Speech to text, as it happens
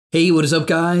Hey, what is up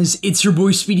guys? It's your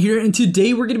boy Speed here, and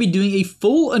today we're going to be doing a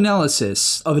full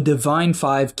analysis of a Divine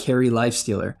 5 carry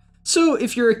lifestealer. So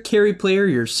if you're a carry player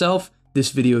yourself,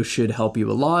 this video should help you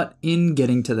a lot in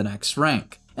getting to the next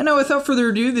rank. And now without further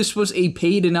ado, this was a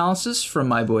paid analysis from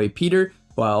my boy Peter,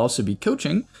 who I'll also be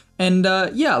coaching. And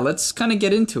yeah, let's kind of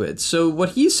get into it. So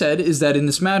what he said is that in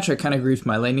this match, I kind of griefed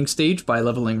my laning stage by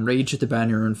leveling Rage at the Ban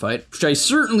Your Rune fight, which I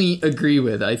certainly agree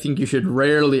with. I think you should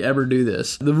rarely ever do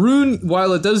this. The rune,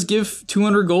 while it does give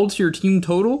 200 gold to your team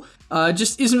total,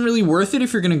 just isn't really worth it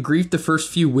if you're going to grief the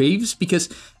first few waves because,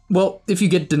 well, if you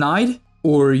get denied,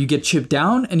 or you get chipped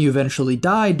down and you eventually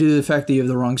die due to the fact that you have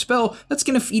the wrong spell, that's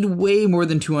going to feed way more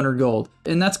than 200 gold.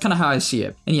 And that's kind of how I see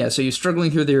it. And yeah, so you're struggling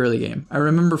through the early game. I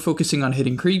remember focusing on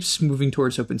hitting creeps, moving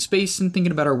towards open space, and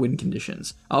thinking about our win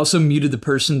conditions. I also muted the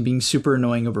person being super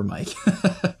annoying over mic.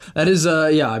 That is,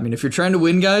 yeah, I mean, if you're trying to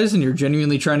win, guys, and you're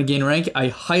genuinely trying to gain rank, I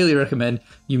highly recommend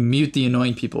you mute the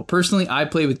annoying people. Personally, I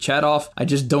play with chat off. I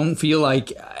just don't feel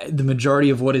like the majority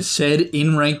of what is said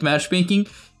in ranked matchmaking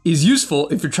is useful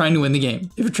if you're trying to win the game.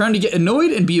 If you're trying to get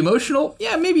annoyed and be emotional,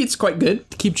 yeah, maybe it's quite good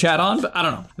to keep chat on, but I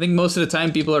don't know. I think most of the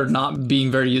time people are not being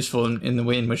very useful in the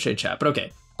way in which they chat, but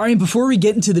okay. All right, before we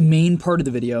get into the main part of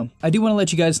the video, I do want to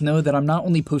let you guys know that I'm not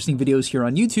only posting videos here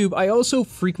on YouTube, I also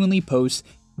frequently post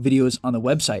videos on the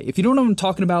website. If you don't know what I'm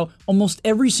talking about, almost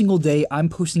every single day I'm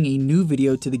posting a new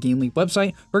video to the GameLeap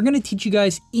website. We're going to teach you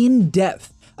guys in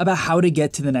depth about how to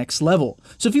get to the next level.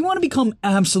 So if you want to become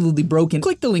absolutely broken,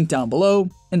 click the link down below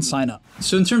and sign up.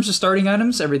 So in terms of starting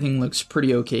items, everything looks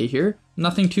pretty okay here.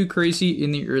 Nothing too crazy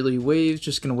in the early waves,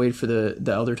 just gonna wait for the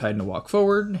Elder Titan to walk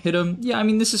forward, hit him. Yeah, I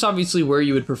mean, this is obviously where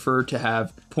you would prefer to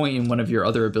have point in one of your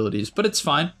other abilities, but it's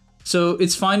fine. So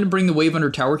it's fine to bring the wave under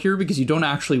tower here because you don't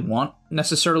actually want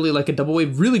necessarily like a double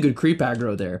wave. Really good creep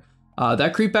aggro there.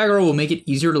 That creep aggro will make it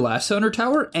easier to last under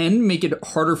tower and make it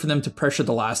harder for them to pressure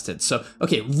the last hit. So,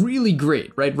 okay, really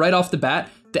great, right? Right off the bat,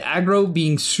 the aggro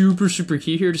being super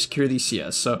key here to secure these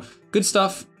CS. So, good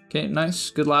stuff. Okay,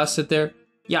 nice. Good last hit there.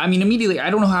 Yeah, I mean, immediately,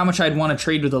 I don't know how much I'd want to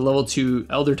trade with a level 2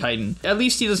 Elder Titan. At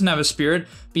least he doesn't have a spirit.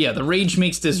 But yeah, the Rage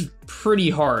makes this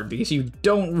pretty hard because you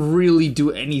don't really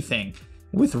do anything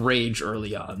with Rage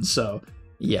early on. So,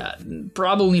 yeah,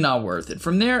 probably not worth it.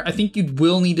 From there, I think you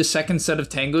will need a second set of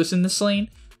tangos in this lane.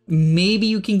 Maybe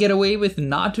you can get away with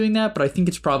not doing that, but I think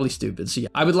it's probably stupid. So yeah,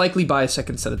 I would likely buy a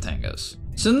second set of tangos.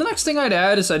 So the next thing I'd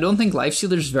add is I don't think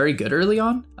Lifestealer is very good early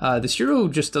on. This hero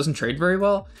just doesn't trade very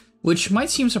well, which might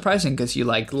seem surprising because you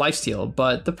like lifesteal,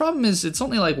 but the problem is it's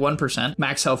only like 1%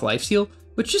 max health lifesteal,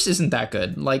 which just isn't that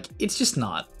good. Like, it's just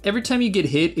not. Every time you get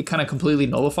hit, it kind of completely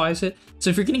nullifies it. So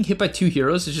if you're getting hit by 2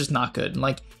 heroes, it's just not good. And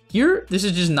like, here, this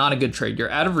is just not a good trade. You're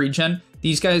out of regen.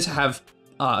 These guys have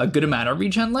a good amount of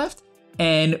regen left,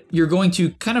 and you're going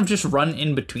to kind of just run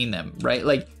in between them, right?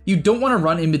 Like, you don't want to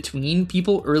run in between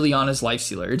people early on as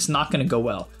lifestealer. It's not going to go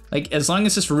well. Like, as long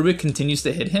as this Rubik continues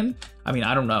to hit him, I mean,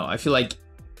 I don't know. I feel like,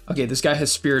 okay, this guy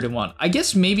has Spirit in 1. I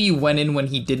guess maybe you went in when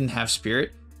he didn't have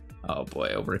Spirit. Oh boy,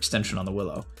 overextension on the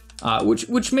Willow,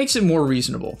 which makes it more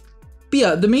reasonable. But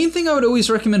yeah, the main thing I would always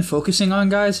recommend focusing on,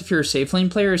 guys, if you're a safe lane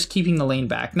player, is keeping the lane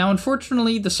back. Now,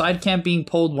 unfortunately, the side camp being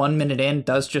pulled 1 minute in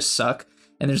does just suck,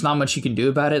 and there's not much you can do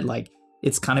about it. Like,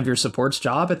 it's kind of your support's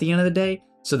job at the end of the day,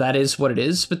 so that is what it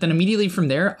is. But then immediately from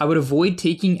there, I would avoid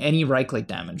taking any right-click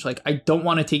damage. Like, I don't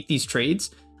want to take these trades.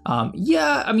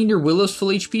 Yeah, I mean, your Willow's full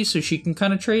HP, so she can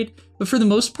kind of trade. But for the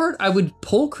most part, I would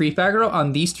pull creep aggro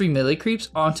on these 3 melee creeps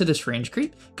onto this range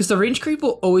creep, because the range creep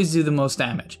will always do the most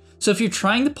damage. So if you're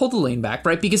trying to pull the lane back,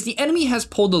 right, because the enemy has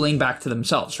pulled the lane back to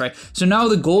themselves, right? So now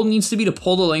the goal needs to be to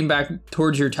pull the lane back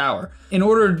towards your tower. In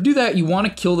order to do that, you want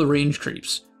to kill the range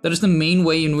creeps. That is the main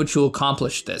way in which you'll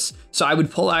accomplish this. So I would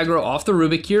pull aggro off the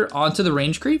Rubik here onto the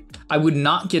range creep. I would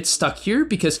not get stuck here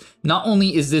because not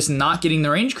only is this not getting the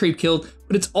range creep killed,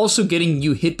 but it's also getting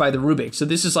you hit by the Rubik. So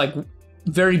this is like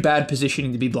very bad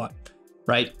positioning, to be blunt,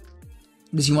 right?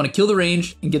 Because you want to kill the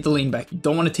range and get the lane back. You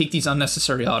don't want to take these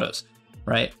unnecessary autos,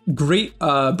 right? Great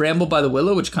Bramble by the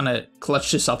Willow, which kind of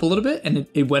clutched this up a little bit, and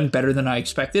it went better than I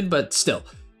expected, but still,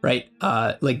 right?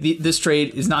 Like this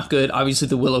trade is not good. Obviously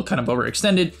the Willow kind of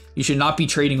overextended. You should not be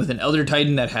trading with an Elder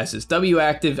Titan that has his W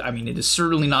active. I mean, it is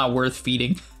certainly not worth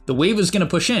feeding. The wave was going to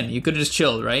push in. You could have just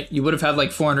chilled, right? You would have had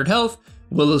like 400 health.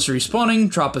 Willow's respawning,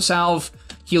 drop a salve,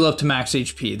 heal up to max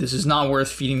HP. This is not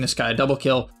worth feeding this guy a double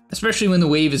kill, especially when the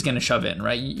wave is going to shove in,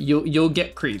 right? You'll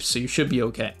get creeps, so you should be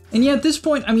okay. And yeah, at this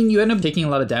point, I mean, you end up taking a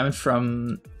lot of damage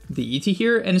from the ET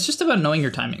here, and it's just about knowing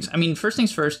your timings. I mean, first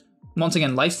things first, once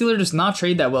again, Lifestealer does not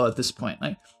trade that well at this point.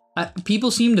 Like,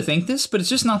 people seem to think this, but it's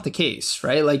just not the case,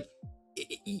 right? Like,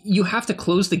 you have to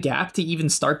close the gap to even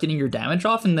start getting your damage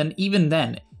off, and then even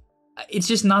then, it's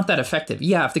just not that effective.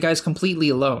 Yeah, if the guy's completely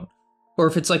alone, or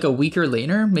if it's like a weaker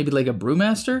laner, maybe like a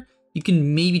Brewmaster, you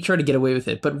can maybe try to get away with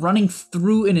it. But running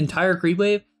through an entire creep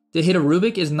wave to hit a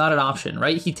Rubik is not an option,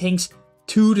 right? He tanks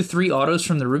 2 to 3 autos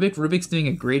from the Rubik. Rubik's doing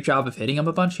a great job of hitting him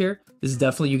a bunch here. This is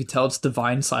definitely, you can tell it's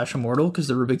divine / immortal because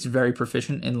the Rubik's very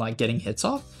proficient in like getting hits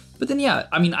off. But then yeah,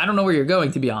 I mean, I don't know where you're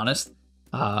going, to be honest.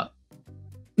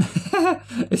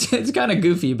 It's kind of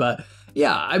goofy, but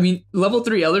yeah, I mean, level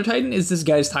 3 Elder Titan is this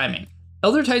guy's timing.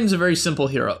 Elder Titan's a very simple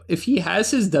hero. If he has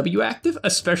his W active,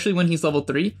 especially when he's level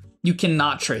 3, you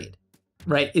cannot trade,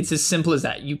 right? It's as simple as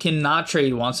that. You cannot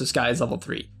trade once this guy is level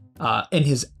 3 and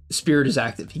his spirit is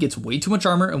active. He gets way too much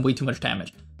armor and way too much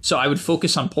damage. So I would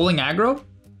focus on pulling aggro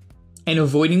and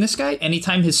avoiding this guy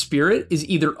anytime his spirit is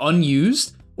either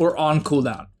unused or on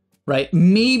cooldown, right?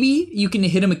 Maybe you can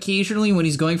hit him occasionally when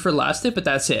he's going for last hit, but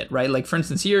that's it, right? Like for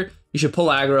instance here, you should pull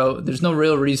aggro. There's no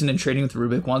real reason in trading with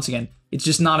Rubik. Once again, it's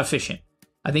just not efficient.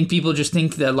 I think people just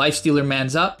think that Lifestealer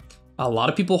mans up. A lot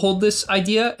of people hold this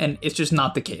idea, and it's just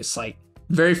not the case. Like,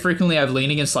 very frequently I've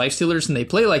laned against Lifestealers, and they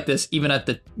play like this, even at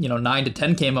the 9 to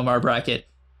 10k MMR bracket,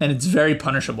 and it's very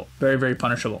punishable. Very, very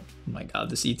punishable. Oh my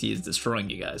god, this ET is destroying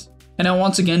you guys. And now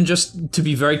once again, just to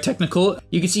be very technical,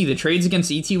 you can see the trades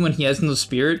against ET when he has no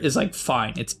spirit is like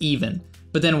fine, it's even.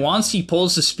 But then once he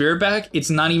pulls the spirit back,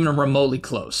 it's not even remotely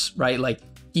close, right? Like,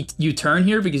 you turn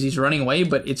here because he's running away,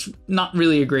 but it's not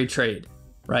really a great trade.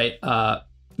 Right?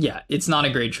 Yeah, it's not a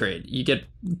great trade. You get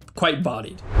quite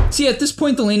bodied. See, at this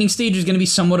point, the laning stage is going to be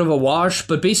somewhat of a wash,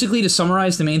 but basically to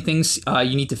summarize the main things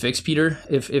you need to fix, Peter,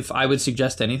 if I would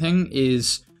suggest anything,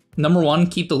 is number 1,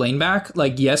 keep the lane back.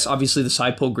 Like, yes, obviously the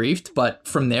side pull griefed, but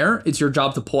from there, it's your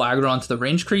job to pull aggro onto the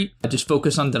range creep. Just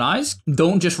focus on denies.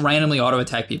 Don't just randomly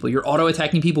auto-attack people. You're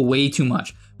auto-attacking people way too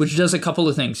much, which does a couple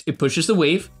of things. It pushes the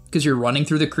wave, because you're running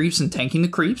through the creeps and tanking the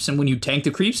creeps, and when you tank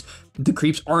the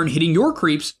creeps aren't hitting your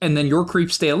creeps, and then your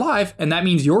creeps stay alive, and that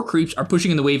means your creeps are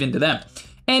pushing the wave into them.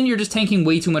 And you're just tanking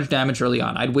way too much damage early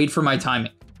on. I'd wait for my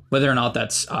timing, whether or not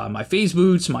that's my phase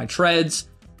boots, my treads,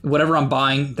 whatever I'm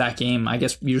buying that game. I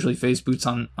guess usually phase boots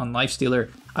on Lifestealer.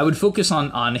 I would focus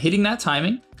on hitting that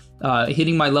timing,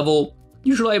 hitting my level,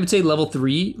 usually I would say level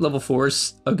 3, level 4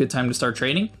 is a good time to start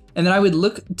trading. And then I would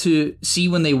look to see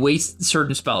when they waste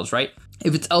certain spells, right?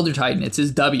 If it's Elder Titan, it's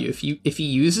his W. If he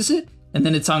uses it and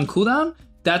then it's on cooldown,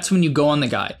 that's when you go on the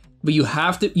guy. But you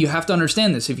have to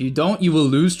understand this. If you don't, you will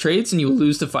lose trades and you will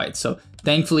lose the fight. So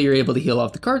thankfully you're able to heal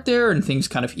off the cart there and things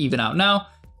kind of even out now.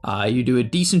 You do a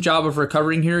decent job of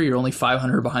recovering here. You're only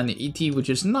 500 behind the ET,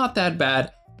 which is not that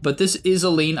bad. But this is a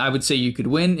lane I would say you could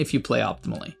win if you play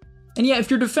optimally. And yeah, if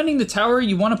you're defending the tower,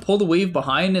 you want to pull the wave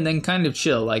behind and then kind of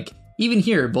chill. Like even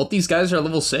here, both these guys are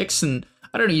level 6 and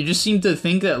I don't know, you just seem to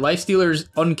think that Lifestealer is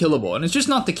unkillable, and it's just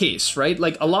not the case, right?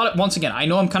 Like once again, I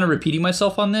know I'm kind of repeating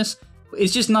myself on this,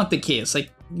 it's just not the case.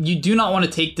 Like, you do not want to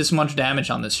take this much damage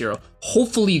on this hero.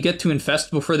 Hopefully you get to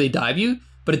infest before they dive you,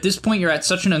 but at this point you're at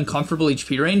such an uncomfortable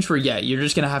HP range where yeah, you're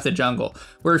just going to have to jungle.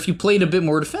 Where if you played a bit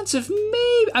more defensive,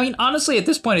 maybe, I mean, honestly, at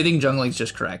this point I think jungling is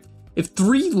just correct. If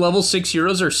 3 level 6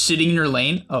 heroes are sitting in your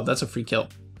lane, oh, that's a free kill.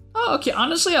 Oh, okay,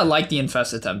 honestly, I like the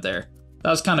infest attempt there. That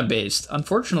was kind of based.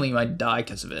 Unfortunately, you might die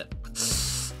because of it.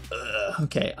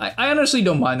 Okay, I honestly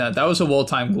don't mind that. That was a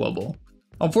well-timed global.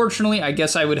 Unfortunately, I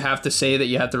guess I would have to say that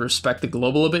you have to respect the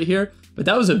global a bit here, but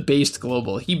that was a based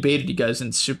global. He baited you guys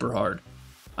in super hard.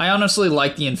 I honestly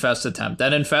like the infest attempt.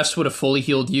 That infest would have fully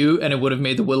healed you, and it would have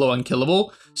made the Willow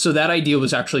unkillable. So that idea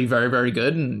was actually very, very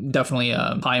good, and definitely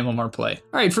a high MMR play.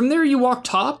 All right, from there you walk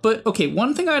top, but okay,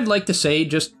 one thing I'd like to say,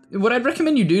 just what I'd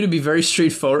recommend you do to be very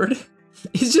straightforward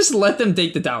is just let them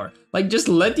take the tower. Like, just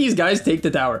let these guys take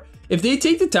the tower. If they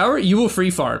take the tower, you will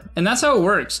free farm, and that's how it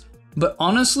works. But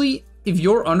honestly, if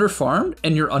you're under farmed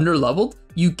and you're under leveled,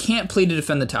 you can't play to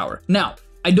defend the tower. Now,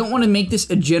 I don't want to make this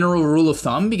a general rule of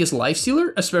thumb because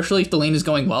Lifestealer, especially if the lane is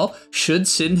going well, should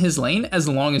sit in his lane as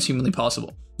long as humanly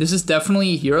possible. This is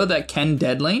definitely a hero that can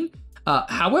dead lane.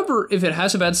 However, if it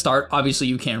has a bad start, obviously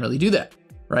you can't really do that.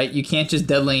 Right? You can't just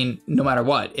dead lane no matter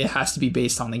what. It has to be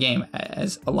based on the game,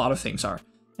 as a lot of things are.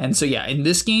 And so yeah, in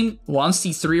this game, once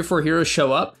these 3 or 4 heroes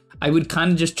show up, I would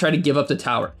kind of just try to give up the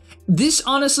tower. This,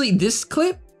 honestly, this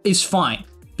clip is fine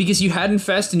because you had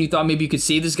infest and you thought maybe you could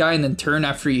save this guy and then turn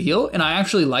after you heal, and I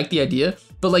actually like the idea.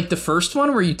 But like the first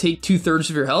one where you take 2/3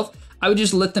 of your health, I would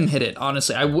just let them hit it,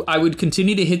 honestly. I would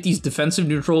continue to hit these defensive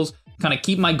neutrals, kind of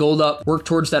keep my gold up, work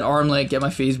towards that armlet, get my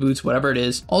phase boots, whatever it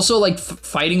is. Also, like,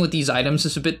 fighting with these items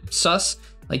is a bit sus.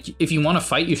 Like, if you want to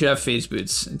fight, you should have phase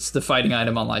boots. It's the fighting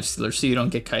item on Lifestealer, so you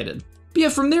don't get kited. But yeah,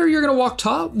 from there, you're going to walk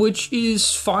top, which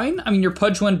is fine. I mean, your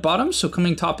Pudge went bottom, so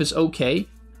coming top is okay.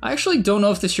 I actually don't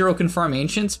know if this hero can farm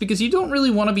Ancients, because you don't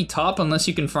really want to be top unless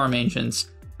you can farm Ancients.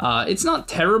 It's not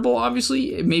terrible,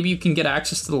 obviously. Maybe you can get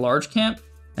access to the large camp,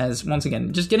 as, once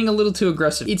again, just getting a little too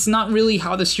aggressive. It's not really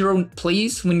how this hero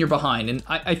plays when you're behind, and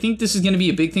I think this is going to be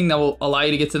a big thing that will allow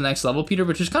you to get to the next level, Peter,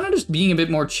 which is kind of just being a bit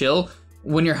more chill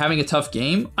when you're having a tough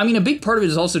game. I mean, a big part of it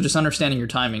is also just understanding your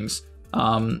timings.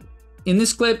 In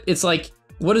this clip, it's like,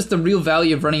 what is the real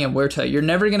value of running a Huerta? You're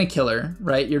never going to kill her,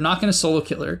 right? You're not going to solo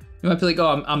kill her. You might be like,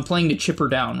 oh, I'm playing to chip her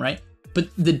down, right? But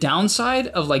the downside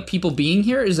of like people being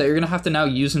here is that you're going to have to now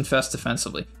use Infest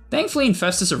defensively. Thankfully,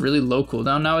 Infest is a really low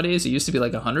cooldown nowadays. It used to be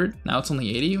like 100. Now it's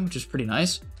only 80, which is pretty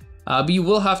nice. But you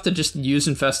will have to just use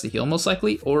Infest to heal most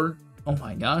likely, or, oh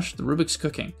my gosh, the Rubik's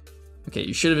cooking. Okay,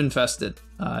 you should have infested.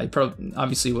 You probably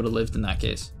obviously would have lived in that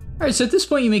case. All right, so at this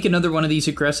point, you make another one of these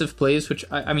aggressive plays, which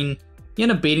I mean, you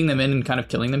end up baiting them in and kind of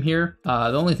killing them here.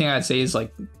 The only thing I'd say is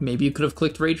like, maybe you could have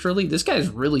clicked Rage early. This guy's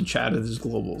really Chad with his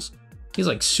globals. He's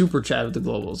like super Chad with the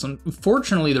globals.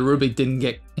 Unfortunately, the Rubik didn't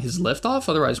get his lift off.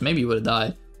 Otherwise, maybe he would have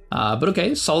died. But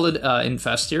okay, solid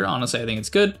infest here. Honestly, I think it's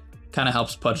good. Kind of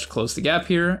helps Pudge close the gap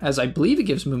here, as I believe it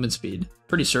gives movement speed.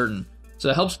 Pretty certain. So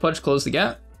it helps Pudge close the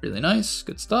gap. Really nice.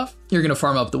 Good stuff. You're going to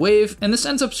farm up the wave. And this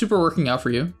ends up super working out for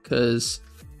you, because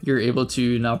you're able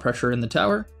to now pressure in the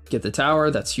tower. Get the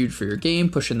tower. That's huge for your game.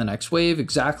 Push in the next wave.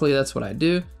 Exactly. That's what I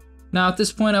do. Now, at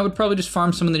this point, I would probably just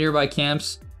farm some of the nearby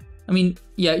camps. I mean,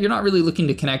 yeah, you're not really looking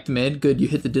to connect mid. Good, you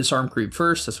hit the disarm creep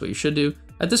first. That's what you should do.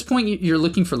 At this point, you're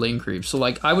looking for lane creep. So,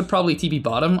 like, I would probably TP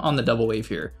bottom on the double wave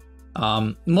here.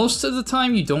 Most of the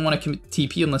time, you don't want to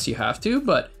TP unless you have to.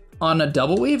 But on a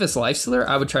double wave as lifestealer,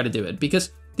 I would try to do it.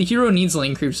 Because the hero needs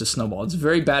lane creeps to snowball. It's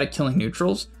very bad at killing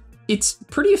neutrals. It's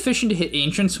pretty efficient to hit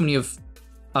Ancients when you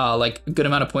have, like, a good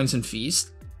amount of points in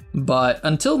Feast. But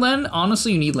until then,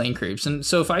 honestly, you need lane creeps. And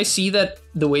so if I see that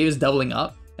the wave is doubling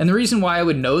up, and the reason why I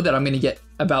would know that I'm going to get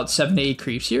about 7 to 8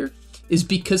 creeps here is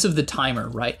because of the timer,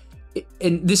 right?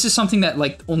 And this is something that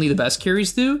like only the best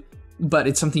carries do, but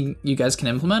it's something you guys can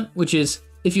implement, which is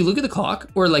if you look at the clock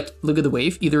or like look at the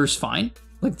wave, either is fine.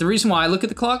 Like the reason why I look at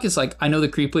the clock is like, I know the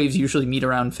creep waves usually meet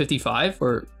around 55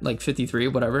 or like 53,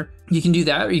 whatever. You can do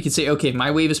that, or you can say, okay,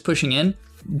 my wave is pushing in.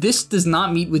 This does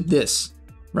not meet with this,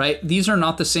 right? These are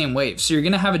not the same waves. So you're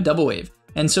going to have a double wave.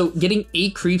 And so getting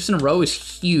 8 creeps in a row is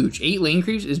huge. 8 lane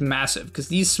creeps is massive, because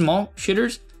these small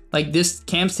shitters, like this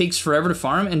camp takes forever to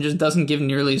farm and just doesn't give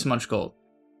nearly as much gold.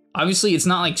 Obviously, it's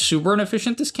not like super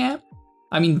inefficient, this camp.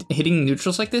 I mean, hitting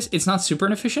neutrals like this, it's not super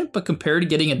inefficient, but compared to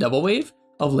getting a double wave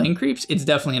of lane creeps, it's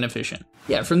definitely inefficient.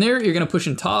 Yeah, from there, you're going to push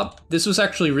in top. This was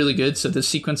actually really good. So this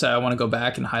sequence, I want to go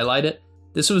back and highlight it.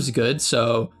 This was good.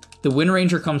 So the Wind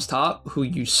Ranger comes top, who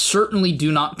you certainly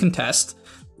do not contest.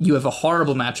 You have a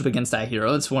horrible matchup against that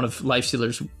hero. It's one of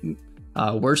Lifestealer's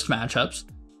worst matchups.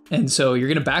 And so you're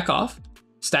going to back off,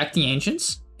 stack the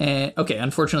Ancients. And okay,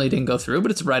 unfortunately it didn't go through, but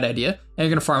it's the right idea. And you're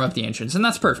going to farm up the Ancients. And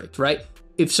that's perfect, right?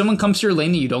 If someone comes to your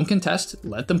lane that you don't contest,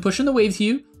 let them push in the wave to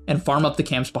you and farm up the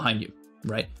camps behind you,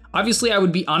 right? Obviously, I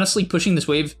would be honestly pushing this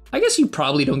wave. I guess you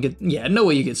probably don't get, yeah, no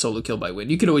way you get solo kill by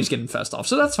Wind. You could always get Infest off,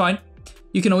 so that's fine.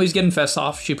 You can always get Infest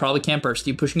off. She probably can't burst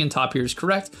you. Pushing in top here is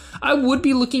correct. I would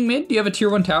be looking mid. Do you have a tier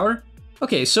 1 tower?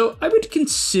 Okay, so I would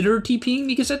consider TPing,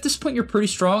 because at this point you're pretty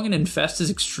strong and Infest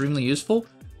is extremely useful.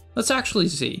 Let's actually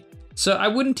see. So I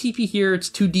wouldn't TP here. It's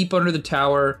too deep under the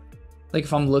tower. Like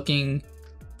if I'm looking,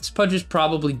 this Pudge is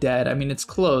probably dead. I mean, it's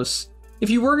close. If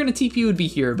you were going to TP, it would be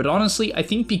here. But honestly, I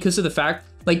think because of the fact,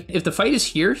 like if the fight is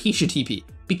here, he should TP.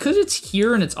 Because it's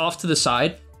here and it's off to the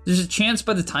side, there's a chance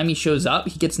by the time he shows up,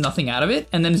 he gets nothing out of it,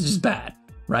 and then it's just bad,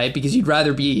 right? Because you'd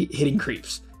rather be hitting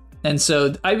creeps. And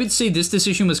so I would say this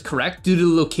decision was correct due to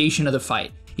the location of the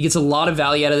fight. He gets a lot of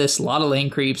value out of this, a lot of lane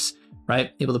creeps,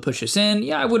 right? Able to push us in.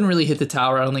 Yeah, I wouldn't really hit the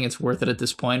tower. I don't think it's worth it at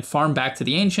this point. Farm back to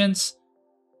the Ancients.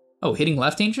 Oh, hitting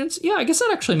left Ancients? Yeah, I guess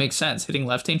that actually makes sense. Hitting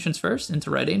left Ancients first into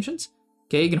right Ancients.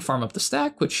 Okay, you can farm up the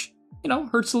stack, which, you know,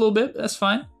 hurts a little bit. That's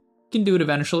fine. You can do it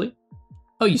eventually.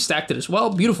 Oh, you stacked it as well.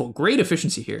 Beautiful. Great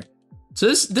efficiency here. So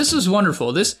this is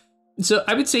wonderful. So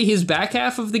I would say his back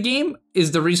half of the game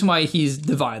is the reason why he's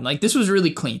divine. Like this was really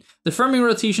clean. The farming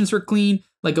rotations were clean.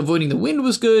 Like avoiding the wind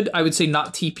was good. I would say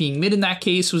not TPing mid in that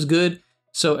case was good.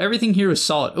 So everything here was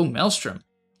solid. Oh, Maelstrom.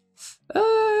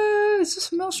 Is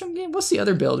this a Maelstrom game? What's the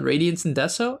other build? Radiance and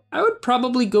Deso? I would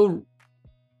probably go...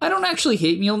 I don't actually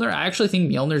hate Mjolnir. I actually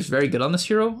think Mjolnir is very good on this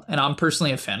hero, and I'm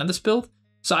personally a fan of this build.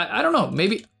 So I don't know,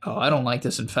 maybe... Oh, I don't like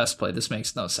this Infest play. This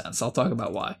makes no sense. I'll talk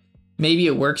about why. Maybe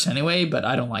it works anyway, but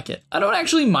I don't like it. I don't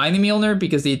actually mind the Mjolnir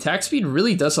because the attack speed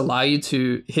really does allow you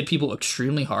to hit people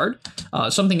extremely hard.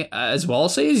 Something as well I'll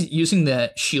say is using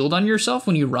the shield on yourself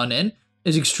when you run in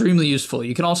is extremely useful.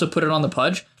 You can also put it on the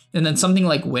Pudge. And then something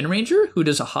like Wind Ranger, who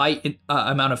does a high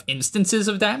amount of instances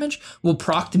of damage, will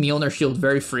proc the Mjolnir shield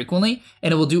very frequently,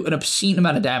 and it will do an obscene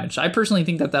amount of damage. I personally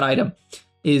think that that item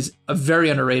is a very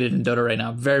underrated in Dota right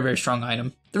now. Very, very strong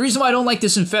item. The reason why I don't like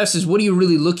this in Fest is what are you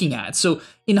really looking at? So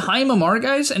in high MMR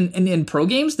guys and in pro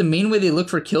games, the main way they look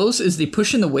for kills is they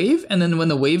push in the wave, and then when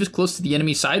the wave is close to the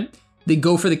enemy side, they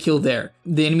go for the kill there.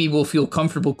 The enemy will feel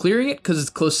comfortable clearing it because it's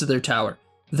close to their tower.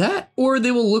 That, or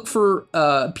they will look for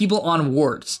people on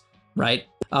wards, right?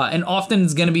 And often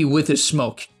it's going to be with a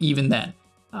smoke, even then.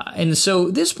 And so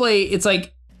this play, it's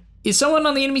like, is someone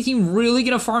on the enemy team really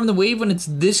going to farm the wave when it's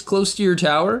this close to your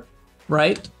tower,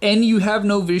 right? And you have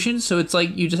no vision, so it's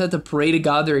like you just have to pray to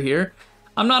God they're here.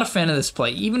 I'm not a fan of this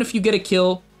play. Even if you get a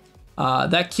kill,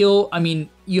 that kill, I mean,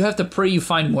 you have to pray you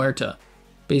find Muerta,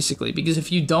 basically. Because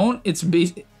if you don't, it's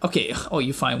okay, oh,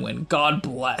 you find Win. God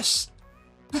bless.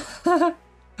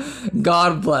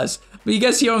 God bless. But you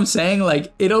guys see what I'm saying?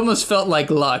 Like, it almost felt like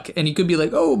luck. And you could be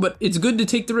like, oh, but it's good to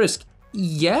take the risk.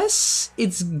 Yes,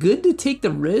 it's good to take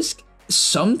the risk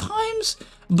sometimes,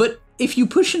 but if you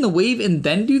push in the wave and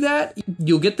then do that,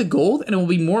 you'll get the gold, and it will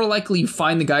be more likely you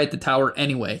find the guy at the tower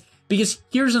anyway. Because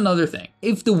here's another thing.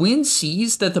 If the Wind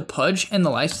sees that the Pudge and the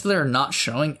Lifestealer are not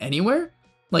showing anywhere,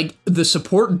 like the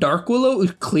support Dark Willow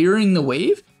is clearing the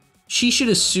wave, she should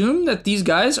assume that these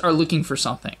guys are looking for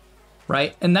something,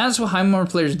 right? And that's what high MMR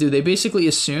players do. They basically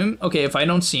assume, okay, if I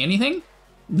don't see anything,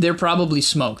 they're probably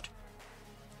smoked.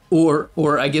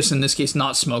 Or I guess in this case,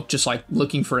 not smoked, just like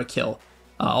looking for a kill.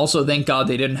 Also, thank God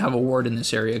they didn't have a ward in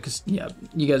this area, because, yeah,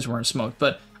 you guys weren't smoked.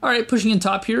 But, all right, pushing in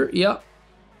top here, yeah.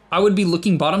 I would be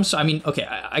looking bottom, so, I mean, okay,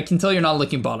 I can tell you're not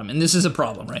looking bottom, and this is a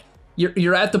problem, right?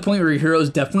 You're at the point where your hero is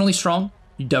definitely strong.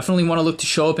 You definitely want to look to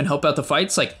show up and help out the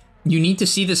fights. Like, you need to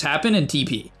see this happen and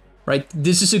TP, right?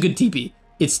 This is a good TP.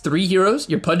 It's 3 heroes,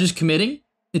 your Pudge is committing,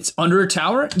 it's under a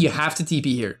tower, you have to TP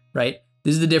here, right?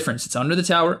 This is the difference. It's under the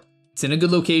tower. It's in a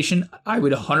good location. I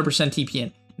would 100% TP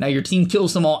in. Now your team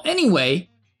kills them all anyway,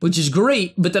 which is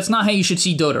great, but that's not how you should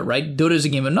see Dota, right? Dota is a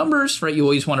game of numbers, right? You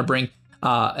always want to bring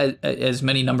as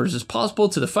many numbers as possible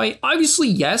to the fight. Obviously,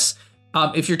 yes,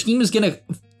 if your team is going to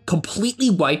completely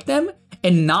wipe them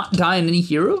and not die on any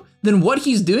hero, then what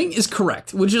he's doing is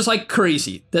correct, which is like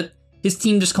crazy, that his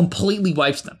team just completely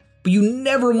wipes them. But you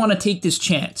never want to take this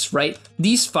chance, right?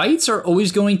 These fights are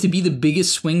always going to be the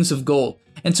biggest swings of gold.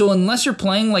 And so unless you're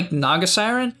playing like Naga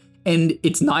Siren and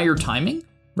it's not your timing,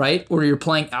 right? Or you're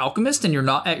playing Alchemist and you're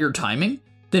not at your timing,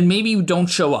 then maybe you don't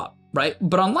show up, right?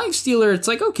 But on Lifestealer, it's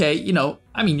like, okay, you know,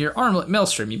 I mean, you're Armlet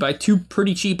Maelstrom. You buy 2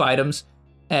 pretty cheap items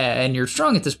and you're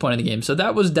strong at this point in the game. So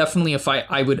that was definitely a fight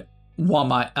I would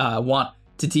want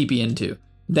to TP into.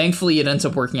 Thankfully, it ends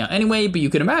up working out anyway, but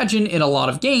you can imagine in a lot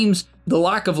of games, the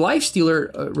lack of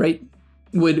Lifestealer, right,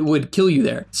 would kill you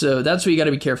there. So that's what you got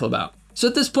to be careful about. So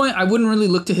at this point, I wouldn't really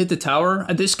look to hit the tower.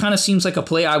 This kind of seems like a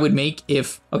play I would make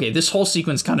if, okay, this whole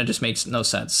sequence kind of just makes no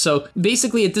sense. So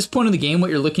basically at this point in the game, what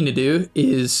you're looking to do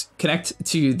is connect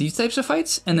to these types of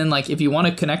fights. And then like, if you want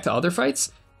to connect to other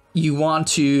fights, you want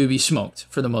to be smoked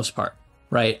for the most part,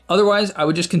 right? Otherwise, I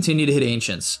would just continue to hit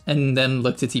Ancients and then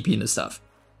look to TP into stuff,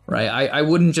 right? I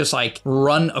wouldn't just like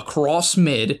run across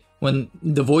mid when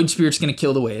the Void Spirit's going to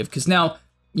kill the wave. Because now,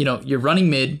 you know, you're running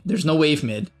mid, there's no wave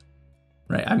mid.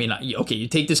 Right, I mean, okay, you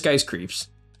take this guy's creeps,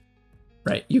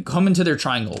 right? You come into their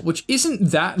triangle, which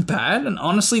isn't that bad, and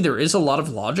honestly, there is a lot of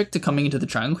logic to coming into the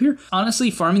triangle here. Honestly,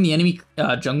 farming the enemy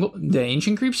jungle, the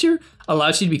ancient creeps here,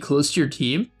 allows you to be close to your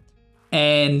team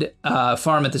and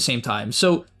farm at the same time.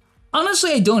 So,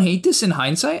 honestly, I don't hate this in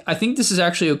hindsight. I think this is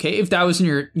actually okay if that was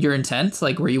in your intent,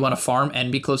 like where you want to farm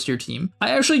and be close to your team.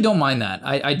 I actually don't mind that.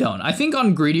 I don't. I think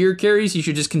on greedier carries, you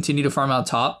should just continue to farm out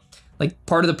top. Like,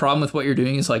 part of the problem with what you're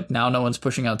doing is, like, now no one's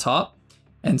pushing out top.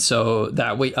 And so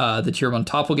that way, the tier 1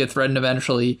 top will get threatened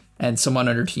eventually, and someone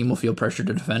on your team will feel pressure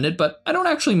to defend it. But I don't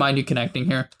actually mind you connecting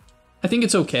here. I think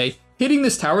it's okay. Hitting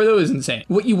this tower, though, is insane.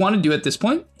 What you want to do at this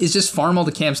point is just farm all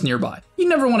the camps nearby. You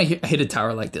never want to hit a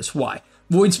tower like this. Why?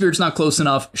 Void Spirit's not close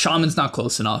enough. Shaman's not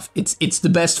close enough. It's the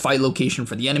best fight location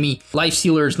for the enemy.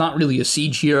 Lifestealer is not really a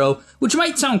siege hero, which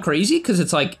might sound crazy because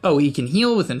it's like, oh, he can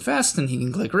heal with Infest and he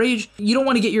can click Rage. You don't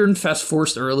want to get your Infest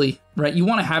forced early, right? You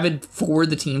want to have it for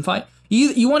the team fight.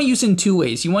 You want to use it in 2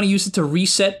 ways. You want to use it to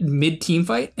reset mid-team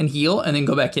fight and heal and then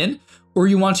go back in. Or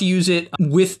you want to use it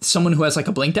with someone who has like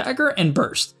a Blink Dagger and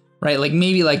burst, right? Like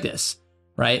maybe like this,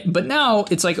 right? But now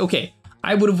it's like, okay,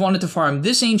 I would have wanted to farm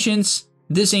this Ancients,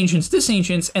 this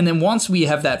Ancients, and then once we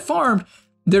have that farmed,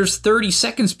 there's 30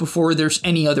 seconds before there's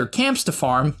any other camps to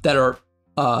farm that are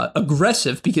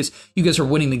aggressive because you guys are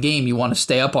winning the game. You want to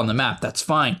stay up on the map. That's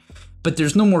fine. but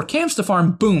there's no more camps to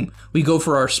farm, boom, we go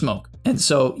for our smoke. And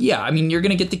so, yeah, I mean, you're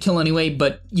going to get the kill anyway,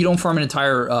 but you don't farm an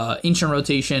entire ancient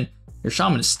rotation. Your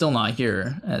shaman is still not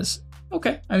here as,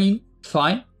 okay, I mean,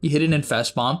 fine. You hit an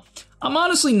infest bomb. I'm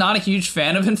honestly not a huge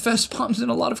fan of infest bombs in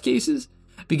a lot of cases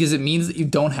because it means that you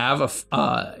don't have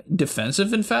a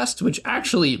defensive infest, which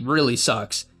actually really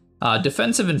sucks.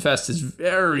 Defensive infest is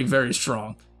very, very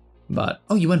strong. But,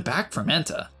 oh, you went back for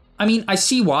Manta. I mean, I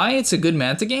see why it's a good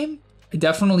Manta game. I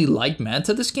definitely like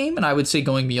Manta this game, and I would say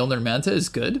going Mjolnir Manta is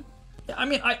good. I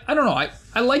mean, I don't know.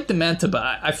 I like the Manta, but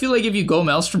I feel like if you go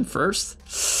Maelstrom first,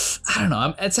 I don't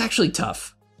know. It's actually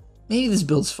tough. Maybe this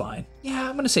build's fine. Yeah,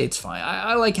 I'm going to say it's fine.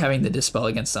 I like having the Dispel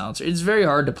against Silencer. It's very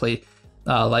hard to play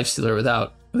Lifestealer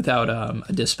without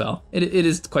a Dispel. It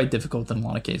is quite difficult in a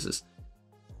lot of cases.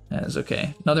 That's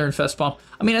okay. Another Infest Bomb.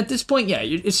 I mean, at this point, yeah,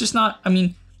 it's just not... I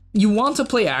mean, you want to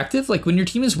play active. Like, when your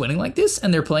team is winning like this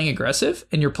and they're playing aggressive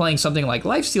and you're playing something like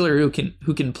Lifestealer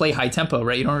who can play high tempo,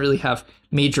 right? You don't really have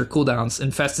major cooldowns.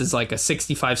 Infest is like a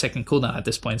 65-second cooldown at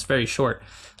this point. It's very short.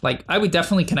 Like, I would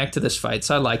definitely connect to this fight,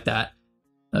 so I like that.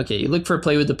 Okay, you look for a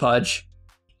play with the Pudge.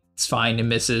 It's fine, it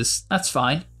misses. That's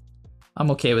fine.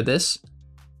 I'm okay with this.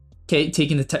 Okay,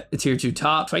 taking the tier 2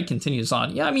 top. Fight continues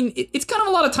on. Yeah, I mean, it's kind of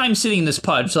a lot of time sitting in this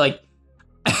Pudge. Like,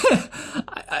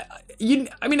 I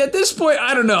mean, at this point,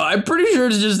 I don't know. I'm pretty sure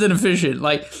it's just inefficient.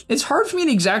 Like, it's hard for me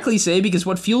to exactly say because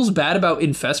what feels bad about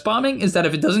Infest bombing is that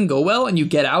if it doesn't go well and you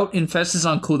get out, Infest is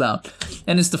on cooldown.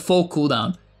 And it's the full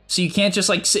cooldown. So you can't just,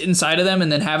 like, sit inside of them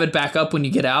and then have it back up when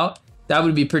you get out. That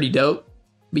would be pretty dope.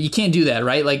 But you can't do that,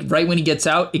 right? Like, right when he gets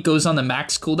out, it goes on the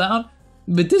max cooldown.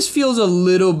 But this feels a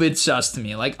little bit sus to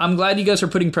me. Like, I'm glad you guys are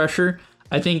putting pressure.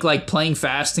 I think, like, playing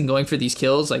fast and going for these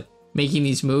kills, like, making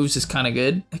these moves is kind of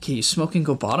good. Okay, you smoke and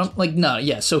go bottom? Like, no,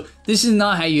 yeah. So this is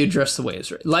not how you address the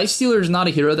waves, right? Lifestealer is not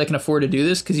a hero that can afford to do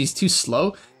this because he's too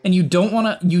slow. And you don't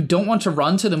want to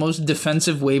run to the most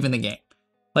defensive wave in the game.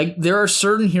 Like, there are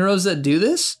certain heroes that do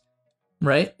this.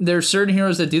 Right? There are certain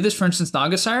heroes that do this. For instance,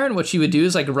 Naga Siren, what she would do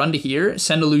is like run to here,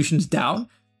 send illusions down,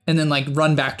 and then like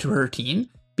run back to her team.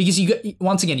 Because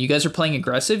once again, you guys are playing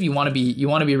aggressive. You want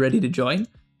to be ready to join.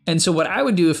 And so what I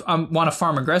would do if I want to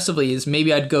farm aggressively is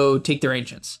maybe I'd go take their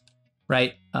ancients.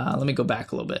 Right? Let me go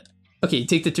back a little bit. Okay, you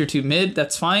take the tier 2 mid,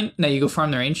 that's fine. Now you go farm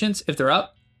their ancients if they're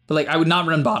up. But like I would not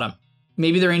run bottom.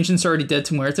 Maybe their ancients are already dead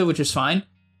to Muerta, which is fine.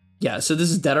 Yeah, so this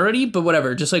is dead already, but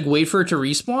whatever. Just like wait for it to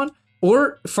respawn.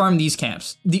 Or farm these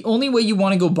camps. The only way you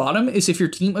want to go bottom is if your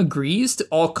team agrees to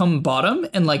all come bottom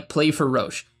and like play for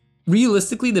Roche.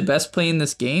 Realistically, the best play in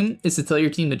this game is to tell your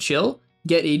team to chill,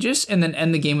 get Aegis, and then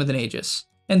end the game with an Aegis.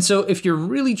 And so if you're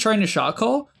really trying to shot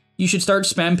call, you should start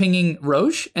spam pinging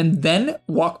Roche and then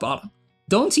walk bottom.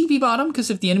 Don't TP bottom, because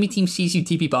if the enemy team sees you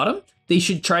TP bottom, they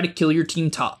should try to kill your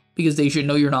team top because they should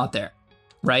know you're not there,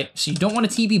 right? So you don't want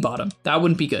to TP bottom. That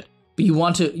wouldn't be good. But you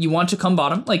want to come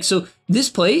bottom. Like, so this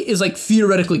play is like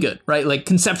theoretically good, right? Like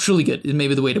conceptually good is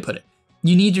maybe the way to put it.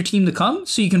 You need your team to come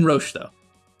so you can Roche though,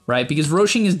 right? Because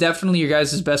Roshing is definitely your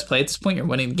guys' best play at this point. You're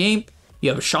winning the game. You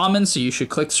have a shaman, so you should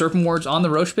click Serpent Wards on the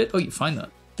Roche pit. Oh, you find that.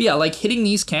 But yeah, like hitting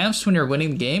these camps when you're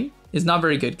winning the game is not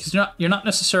very good because you're not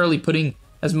necessarily putting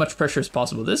as much pressure as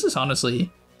possible. This is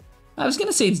honestly, I was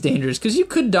gonna say it's dangerous because you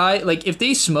could die. Like if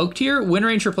they smoked here, Wind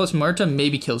Ranger plus Muerta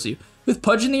maybe kills you. With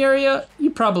Pudge in the area, you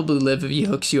probably live if he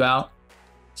hooks you out.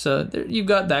 So there, you've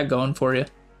got that going for you.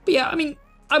 But yeah, I mean,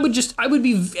 I would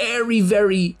be very,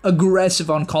 very aggressive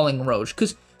on calling Roche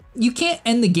because you can't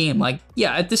end the game. Like,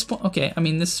 yeah, at this point, okay, I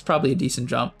mean, this is probably a decent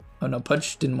jump. Oh no,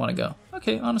 Pudge didn't want to go.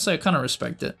 Okay, honestly, I kind of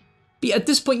respect it. But yeah, at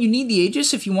this point, you need the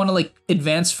Aegis if you want to like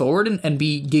advance forward and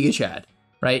be Giga Chad,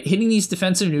 right? Hitting these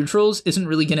defensive neutrals isn't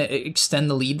really going to extend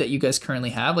the lead that you guys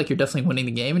currently have. Like, you're definitely winning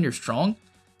the game and you're strong.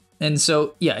 And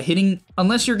so, yeah, hitting,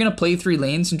 unless you're going to play 3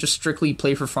 lanes and just strictly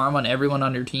play for farm on everyone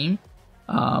on your team,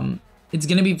 it's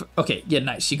going to be, okay, yeah,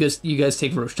 nice. You guys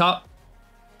take Roche top.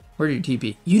 Where did you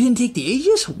TP? You didn't take the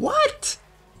Aegis? What?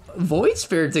 Void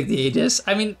Spirit took the Aegis?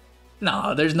 I mean,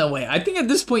 no, there's no way. I think at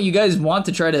this point you guys want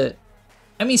to try to,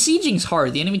 I mean, sieging's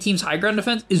hard. The enemy team's high ground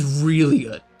defense is really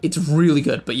good. It's really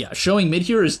good. But yeah, showing mid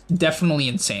here is definitely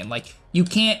insane. Like, you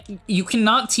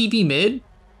cannot TP mid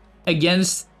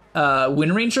against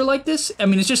Wind Ranger like this. I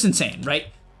mean, it's just insane, right?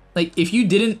 Like, if you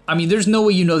didn't, I mean, there's no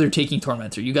way you know they're taking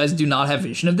Tormentor. You guys do not have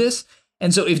vision of this.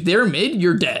 And so if they're mid,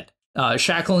 you're dead.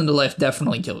 Shackle into left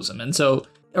definitely kills him. And so,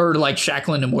 or like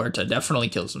Shackle into Muerta definitely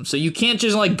kills him. So you can't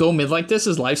just like go mid like this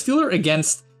as Lifestealer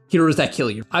against heroes that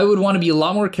kill you. I would want to be a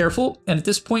lot more careful. And at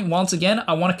this point, once again,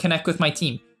 I want to connect with my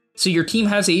team. So your team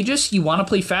has Aegis, you want to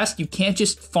play fast. You can't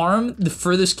just farm the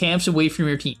furthest camps away from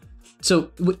your team.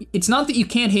 So it's not that you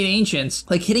can't hit Ancients.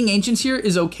 Like, hitting Ancients here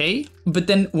is okay. But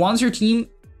then once your team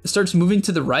starts moving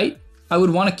to the right, I would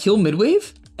want to kill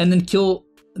mid-wave and then kill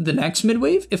the next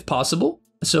mid-wave if possible.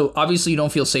 So obviously you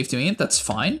don't feel safe doing it, that's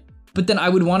fine. But then I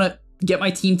would want to get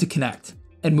my team to connect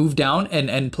and move down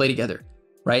and play together,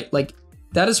 right? Like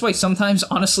that is why sometimes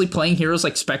honestly playing heroes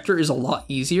like Spectre is a lot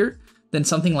easier than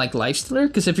something like Lifestealer,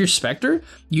 because if you're Spectre,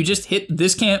 you just hit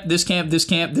this camp, this camp, this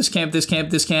camp, this camp, this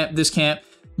camp, this camp, this camp,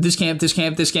 this camp, this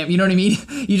camp, this camp, you know what I mean?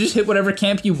 You just hit whatever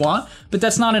camp you want, but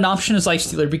that's not an option as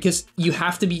Lifestealer because you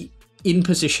have to be in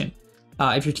position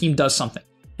if your team does something.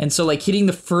 And so like hitting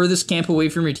the furthest camp away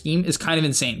from your team is kind of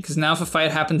insane because now if a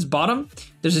fight happens bottom,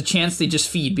 there's a chance they just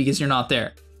feed because you're not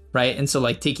there, right? And so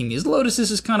like taking these Lotuses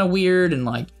is kind of weird and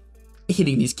like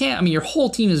hitting these camp, I mean, your whole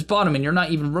team is bottom and you're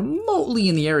not even remotely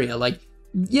in the area. Like,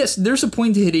 yes, there's a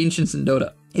point to hit Ancients in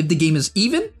Dota. If the game is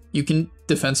even, you can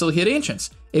defensively hit Ancients.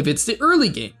 If it's the early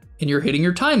game and you're hitting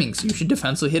your timings, you should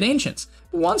defensively hit Ancients.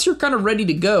 But once you're kind of ready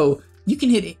to go, you can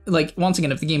hit, like, once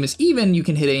again, if the game is even, you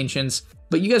can hit Ancients,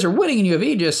 but you guys are winning and you have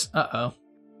Aegis. Uh-oh.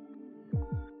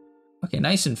 Okay,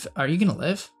 nice and, are you gonna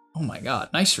live? Oh my god,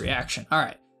 nice reaction. All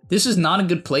right. This is not a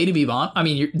good play to be on. I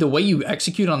mean, the way you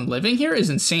execute on living here is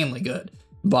insanely good,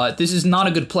 but this is not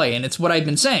a good play, and it's what I've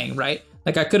been saying, right?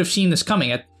 Like, I could have seen this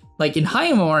coming. Like, in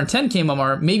high MMR and 10k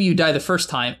MMR, maybe you die the first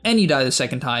time, and you die the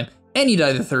second time, and you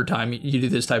die the third time you do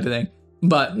this type of thing.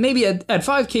 But maybe at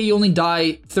 5k, you only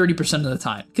die 30% of the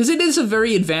time, because it is a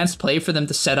very advanced play for them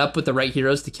to set up with the right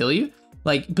heroes to kill you.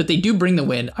 Like, but they do bring the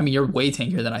win. I mean, you're way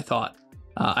tankier than I thought.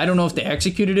 I don't know if they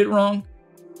executed it wrong.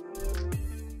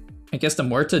 I guess the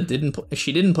Muerta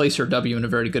didn't place her W in a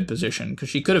very good position because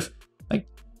she could have, like,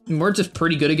 Muerta's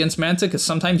pretty good against Manta because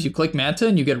sometimes you click Manta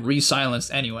and you get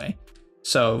re-silenced anyway.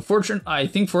 So I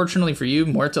think fortunately for you,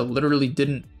 Muerta literally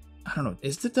didn't, I don't know,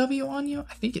 is the W on you?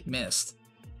 I think it missed.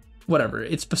 Whatever,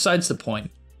 it's besides the point.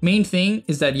 Main thing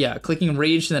is that, yeah, clicking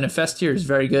Rage and then Infest here is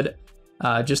very good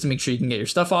just to make sure you can get your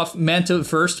stuff off. Manta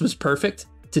first was perfect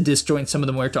to disjoint some of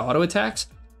the Muerta auto attacks.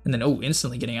 And then, oh,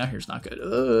 instantly getting out here is not good.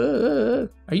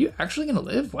 Are you actually going to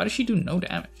live? Why does she do no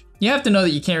damage? You have to know that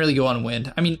you can't really go on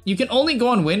Wind. I mean, you can only go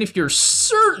on Wind if you're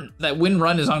certain that Wind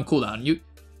Run is on cooldown.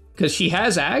 Because she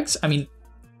has Ags. I mean,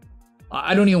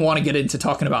 I don't even want to get into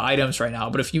talking about items right now.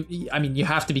 But if you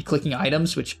have to be clicking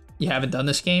items, which you haven't done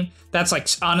this game. That's like,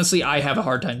 honestly, I have a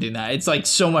hard time doing that. It's like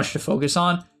so much to focus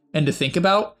on and to think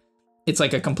about. It's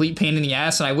like a complete pain in the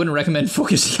ass, and I wouldn't recommend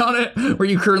focusing on it where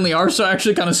you currently are, so I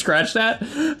actually kind of scratched that.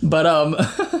 But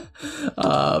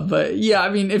but yeah, I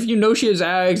mean, if you know she has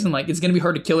Ags and like it's gonna be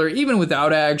hard to kill her, even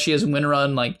without Ags, she has a win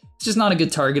run, like it's just not a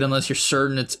good target unless you're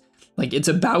certain it's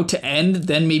about to end,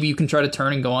 then maybe you can try to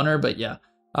turn and go on her, but yeah,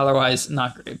 otherwise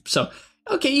not great. So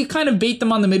okay, you kind of bait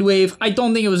them on the mid wave. I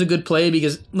don't think it was a good play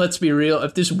because let's be real,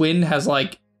 if this Wind has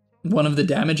like one of the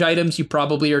damage items, you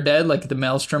probably are dead, like the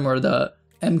Maelstrom or the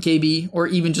MKB, or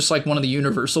even just like one of the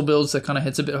universal builds that kind of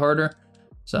hits a bit harder.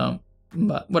 So,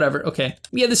 but whatever, okay.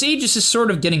 Yeah, this Aegis is sort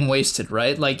of getting wasted,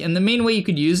 right? Like, and the main way you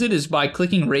could use it is by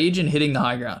clicking Rage and hitting the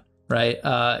high ground, right?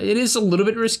 It is a little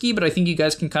bit risky, but I think you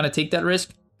guys can kind of take that risk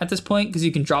at this point because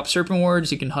you can drop Serpent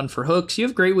Wards, you can hunt for hooks, you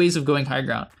have great ways of going high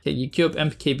ground. Okay, you queue up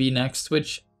MKB next,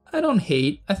 which I don't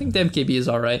hate. I think the MKB is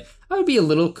all right. I would be a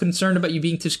little concerned about you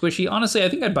being too squishy. Honestly, I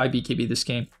think I'd buy BKB this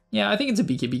game. Yeah, I think it's a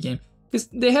BKB game. Because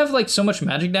they have like so much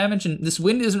magic damage and this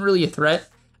Wind isn't really a threat.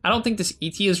 I don't think this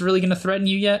ET is really going to threaten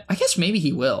you yet. I guess maybe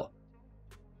he will.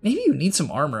 Maybe you need some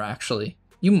armor actually.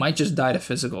 You might just die to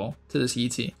physical to this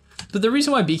ET. But the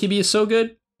reason why BKB is so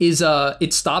good is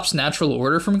it stops natural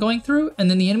order from going through. And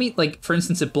then the enemy, like for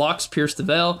instance, it blocks Pierce the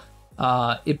Veil.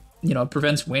 It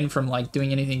prevents Wind from like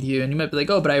doing anything to you. And you might be like,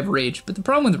 oh, but I have Rage. But the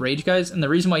problem with Rage, guys, and the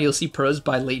reason why you'll see pros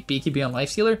buy late BKB on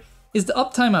Lifestealer is the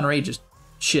uptime on Rage is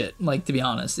shit, like, to be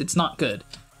honest, it's not good.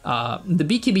 The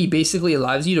BKB basically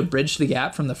allows you to bridge the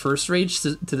gap from the first Rage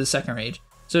to the second Rage.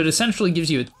 So it essentially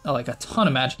gives you like a ton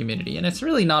of magic immunity, and it's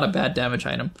really not a bad damage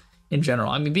item in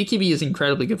general. I mean, BKB is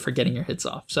incredibly good for getting your hits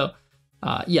off. So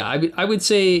yeah, I would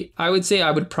say I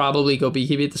would probably go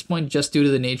BKB at this point just due to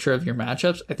the nature of your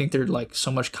matchups. I think they're like so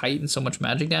much kite and so much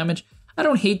magic damage. I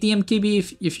don't hate the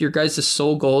MKB if your guys'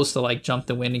 sole goal is to like jump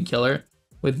the Wind and kill her.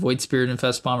 With Void Spirit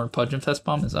Infest Bomb or Pudge Infest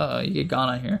Bomb is, you get gone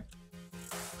out here.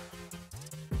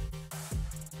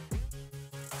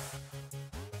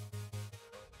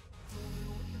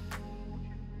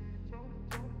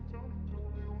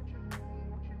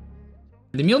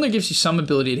 The Mjolnir gives you some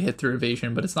ability to hit through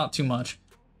evasion, but it's not too much,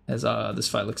 as this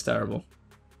fight looks terrible.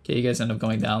 Okay, you guys end up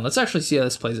going down. Let's actually see how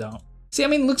this plays out. See, I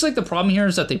mean, looks like the problem here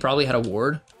is that they probably had a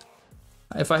ward,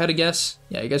 if I had to guess.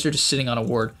 Yeah, you guys are just sitting on a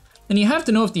ward. And you have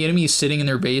to know if the enemy is sitting in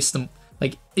their base.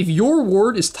 Like, if your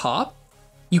ward is top,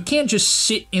 you can't just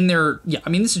sit in there. Yeah, I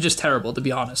mean, this is just terrible, to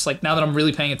be honest. Like, now that I'm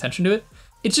really paying attention to it,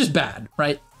 it's just bad,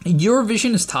 right? Your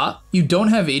vision is top, you don't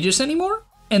have Aegis anymore,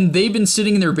 and they've been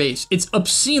sitting in their base. It's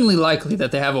obscenely likely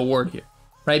that they have a ward here,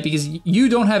 right? Because you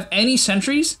don't have any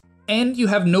sentries, and you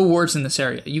have no wards in this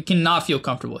area. You cannot feel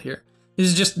comfortable here. This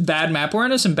is just bad map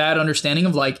awareness and bad understanding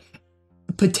of, like,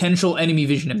 potential enemy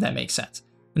vision, if that makes sense.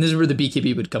 And this is where the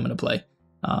BKB would come into play.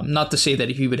 Not to say that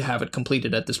he would have it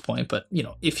completed at this point, but, you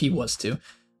know, if he was to.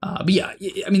 But yeah,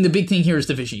 I mean, the big thing here is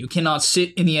the vision. You cannot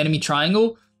sit in the enemy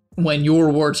triangle when your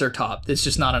wards are top. It's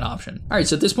just not an option. All right,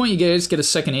 so at this point, you guys get a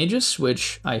second Aegis,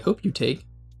 which I hope you take.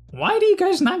 Why do you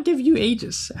guys not give you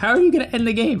Aegis? How are you going to end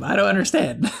the game? I don't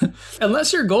understand.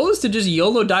 Unless your goal is to just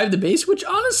YOLO dive the base, which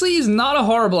honestly is not a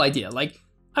horrible idea. Like,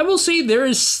 I will say there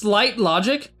is slight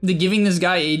logic to giving this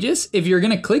guy Aegis if you're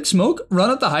going to click smoke, run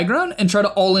up the high ground, and try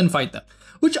to all-in fight them,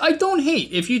 which I don't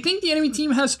hate. If you think the enemy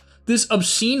team has this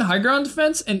obscene high ground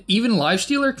defense and even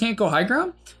Lifestealer can't go high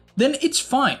ground, then it's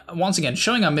fine. Once again,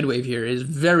 showing on mid-wave here is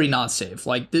very not safe.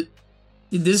 Like, this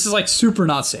is like super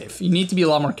not safe. You need to be a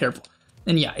lot more careful.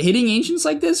 And yeah, hitting Ancients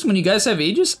like this when you guys have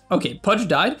Aegis, okay, Pudge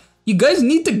died. You guys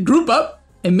need to group up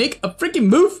and make a freaking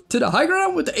move to the high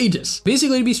ground with the Aegis.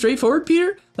 Basically, to be straightforward,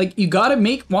 Peter, like, you gotta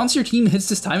make, once your team hits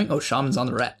this timing, oh, Shaman's on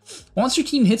the rat. Once your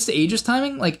team hits the Aegis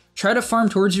timing, like, try to farm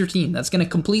towards your team. That's gonna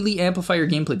completely amplify your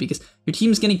gameplay because your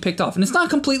team's getting picked off. And it's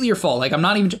not completely your fault. Like,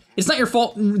 it's not your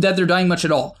fault that they're dying much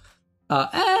at all.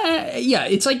 Yeah,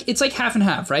 it's like half and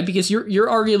half, right? Because you're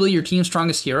arguably your team's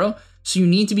strongest hero, so you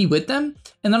need to be with them.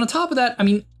 And then on top of that, I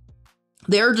mean,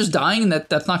 they are just dying, and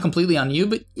that's not completely on you,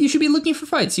 but you should be looking for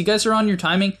fights. You guys are on your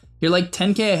timing. You're like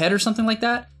 10k ahead or something like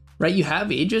that, right? You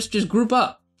have Aegis, just group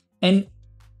up. And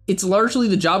it's largely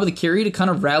the job of the carry to kind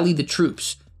of rally the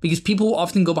troops, because people will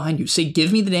often go behind you. Say,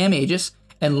 give me the damn Aegis,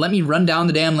 and let me run down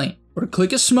the damn lane. Or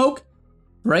click a smoke,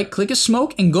 right? Click a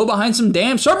smoke, and go behind some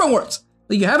damn serpent wards.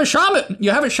 Like, you have a shaman.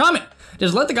 You have a shaman.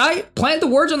 Just let the guy plant the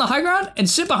wards on the high ground and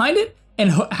sit behind it,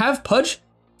 and have Pudge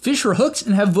fish for hooks,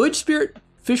 and have Void Spirit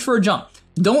fish for a jump.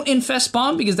 Don't infest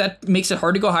spawn, because that makes it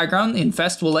hard to go high ground. The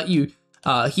infest will let you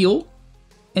heal,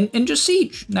 and just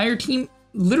siege. Now your team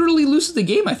literally loses the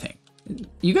game, I think.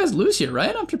 You guys lose here,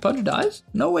 right? After Pudge dies?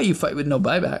 No way you fight with no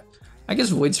buyback. I guess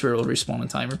Void Spirit will respawn in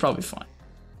time. You're probably fine.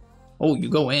 Oh, you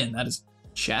go in. That is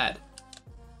Chad.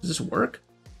 Does this work?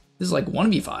 This is like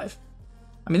 1v5.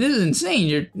 I mean, this is insane.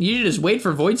 You should just wait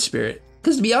for Void Spirit.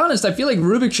 Because to be honest, I feel like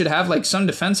Rubik should have like some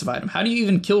defensive item. How do you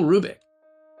even kill Rubik?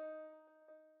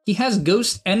 He has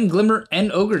Ghost and Glimmer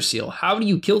and Ogre Seal. How do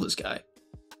you kill this guy?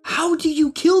 How do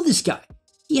you kill this guy?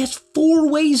 He has 4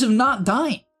 ways of not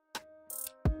dying.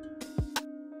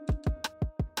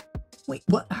 Wait,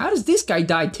 what? How does this guy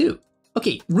die too?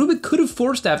 Okay, Rubik could have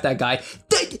forced staffed that guy.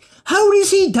 How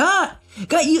does he die?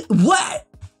 What?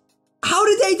 How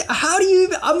do you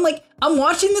even, I'm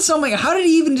watching this, I'm like, how did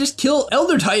he even just kill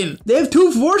Elder Titan? They have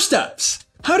 2 force steps.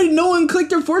 How did no one click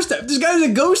their force step? This guy has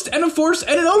a Ghost and a Force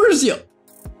and an Ogre Seal.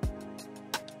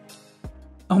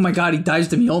 Oh my god, he dies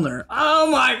to Mjolnir. Oh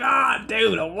my god,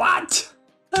 dude, what?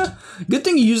 Good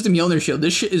thing you used the Mjolnir shield.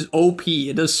 This shit is OP.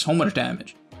 It does so much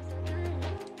damage.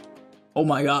 Oh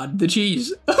my god, the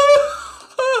cheese.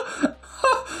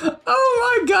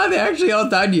 Oh my god, they actually all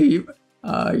died to you.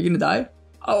 You gonna die?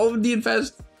 Oh, the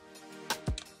infest.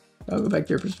 I'll go back to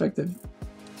your perspective.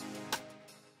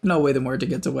 No way the Muerta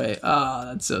gets away. Ah,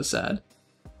 that's so sad.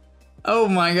 Oh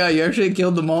my god, you actually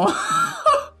killed them all.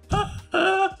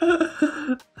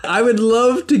 I would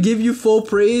love to give you full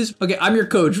praise. Okay, I'm your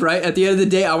coach, right? At the end of the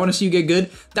day, I want to see you get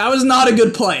good. That was not a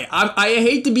good play. I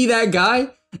hate to be that guy.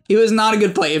 It was not a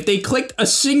good play. If they clicked a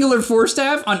singular Force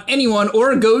Staff on anyone,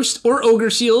 or a Ghost, or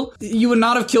Ogre Seal, you would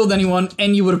not have killed anyone,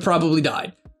 and you would have probably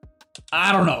died.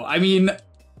 I don't know. I mean,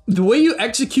 the way you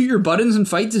execute your buttons in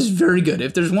fights is very good.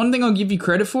 If there's one thing I'll give you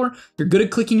credit for, you're good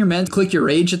at clicking your meds, click your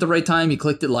rage at the right time. You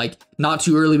clicked it like not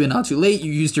too early, but not too late.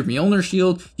 You used your Mjolnir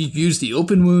shield. You used the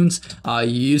open wounds.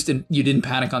 You didn't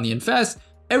panic on the infest.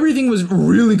 Everything was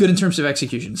really good in terms of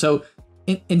execution. So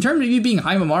in terms of you being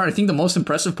high MMR, I think the most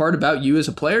impressive part about you as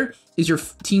a player is your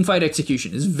team fight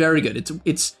execution. It's very good.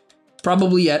 It's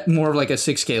probably at more of like a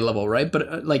 6K level, right?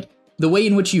 But like, the way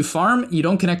in which you farm, you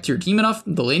don't connect to your team enough.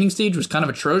 The laning stage was kind of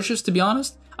atrocious, to be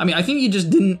honest. I mean, I think you just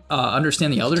didn't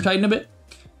understand the Elder Titan a bit,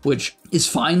 which is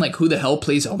fine. Like, who the hell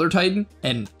plays Elder Titan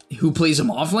and who plays him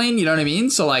off lane? You know what I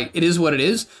mean? So, like, it is what it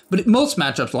is. But most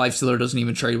matchups, Lifestealer doesn't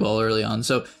even trade well early on.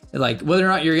 So, like, whether or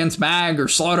not you're against Mag or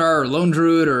Slaughter or Lone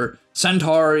Druid or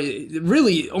Centaur,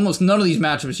 really, almost none of these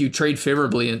matchups you trade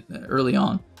favorably early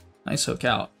on. Nice hook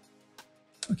out.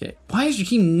 Okay, why is your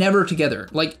team never together?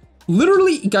 Like,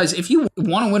 literally, guys, if you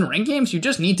want to win rank games, you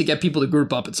just need to get people to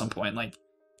group up at some point. Like,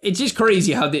 it's just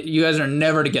crazy how you guys are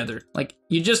never together. Like,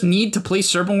 you just need to place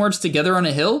serpent wards together on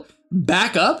a hill,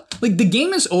 back up. Like, the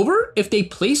game is over if they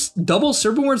place double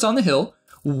serpent wards on the hill,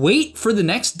 wait for the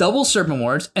next double serpent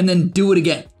wards, and then do it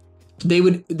again.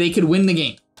 They could win the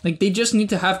game. Like, they just need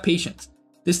to have patience.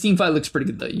 This team fight looks pretty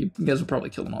good, though. You guys will probably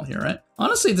kill them all here, right?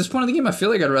 Honestly, at this point of the game, I feel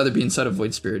like I'd rather be inside of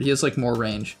Void Spirit. He has, like, more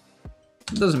range.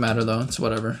 It doesn't matter, though. It's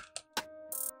whatever.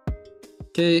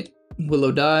 Okay,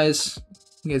 Willow dies.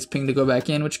 He gets pinged to go back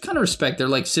in, which kind of respect. They're,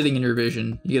 like, sitting in your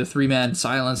vision. You get a 3-man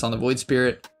silence on the Void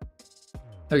Spirit.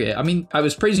 Okay, I mean, I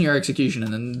was praising your execution,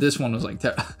 and then this one was like...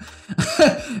 Damn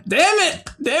it!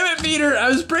 Damn it, Peter! I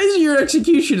was praising your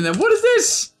execution, and then what is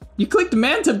this? You clicked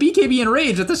Manta, BKB, and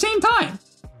Rage at the same time.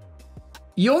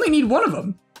 You only need one of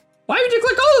them. Why would you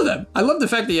click all of them? I love the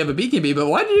fact that you have a BKB, but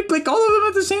why did you click all of them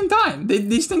at the same time?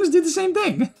 These things do the same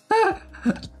thing.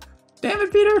 Damn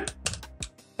it, Peter.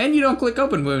 And you don't click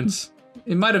open wounds.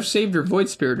 It might have saved your Void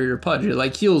Spirit or your Pudge. It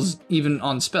like heals even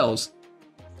on spells.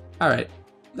 Alright.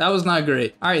 That was not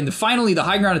great. Alright, and finally the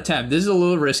high ground attempt. This is a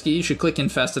little risky. You should click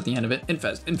Infest at the end of it.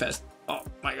 Infest, Infest. Oh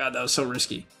my god, that was so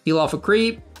risky. Heal off a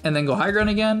creep, and then go high ground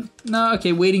again. No,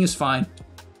 okay, waiting is fine.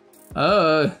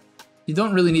 You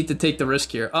don't really need to take the risk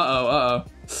here. Uh-oh.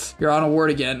 You're on a ward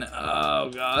again. Oh,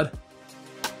 God.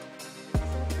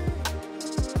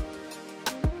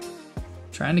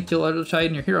 Trying to kill Elder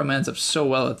Titan. Your hero mans up so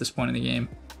well at this point in the game.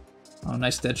 Oh,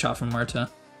 nice dead shot from Marta.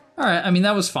 Alright, I mean,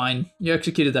 that was fine. You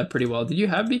executed that pretty well. Did you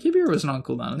have BKB or was it on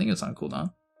cooldown? I think it's on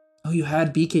cooldown. Oh, you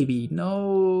had BKB.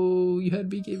 No, you had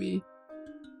BKB.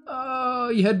 Oh,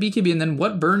 you had BKB, and then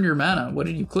what burned your mana? What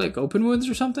did you click? Open wounds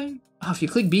or something? Oh, if you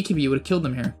click BKB, you would have killed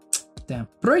them here. Damn.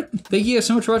 But right, thank you guys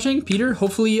so much for watching. Peter,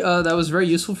 hopefully that was very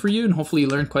useful for you, and hopefully you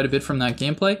learned quite a bit from that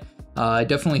gameplay. I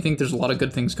definitely think there's a lot of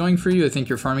good things going for you. I think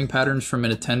your farming patterns from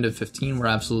minute 10 to 15 were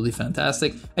absolutely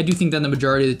fantastic. I do think that the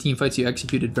majority of the team fights you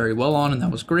executed very well on, and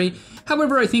that was great.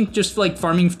 However, I think just like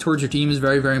farming towards your team is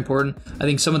very, very important. I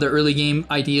think some of the early game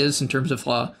ideas in terms of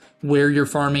where you're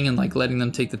farming and like letting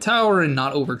them take the tower and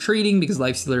not over trading, because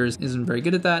Lifestealer isn't very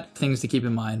good at that. Things to keep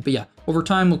in mind. But yeah, over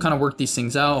time we'll kind of work these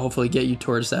things out, hopefully get you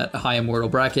towards that high immortal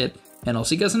bracket, and I'll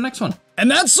see you guys in the next one.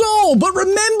 And that's all, but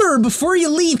remember, before you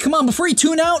leave, come on, before you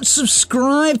tune out,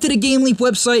 subscribe to the GameLeap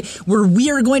website where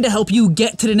we are going to help you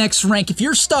get to the next rank. If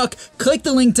you're stuck, click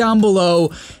the link down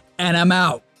below, and I'm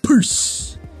out. Peace.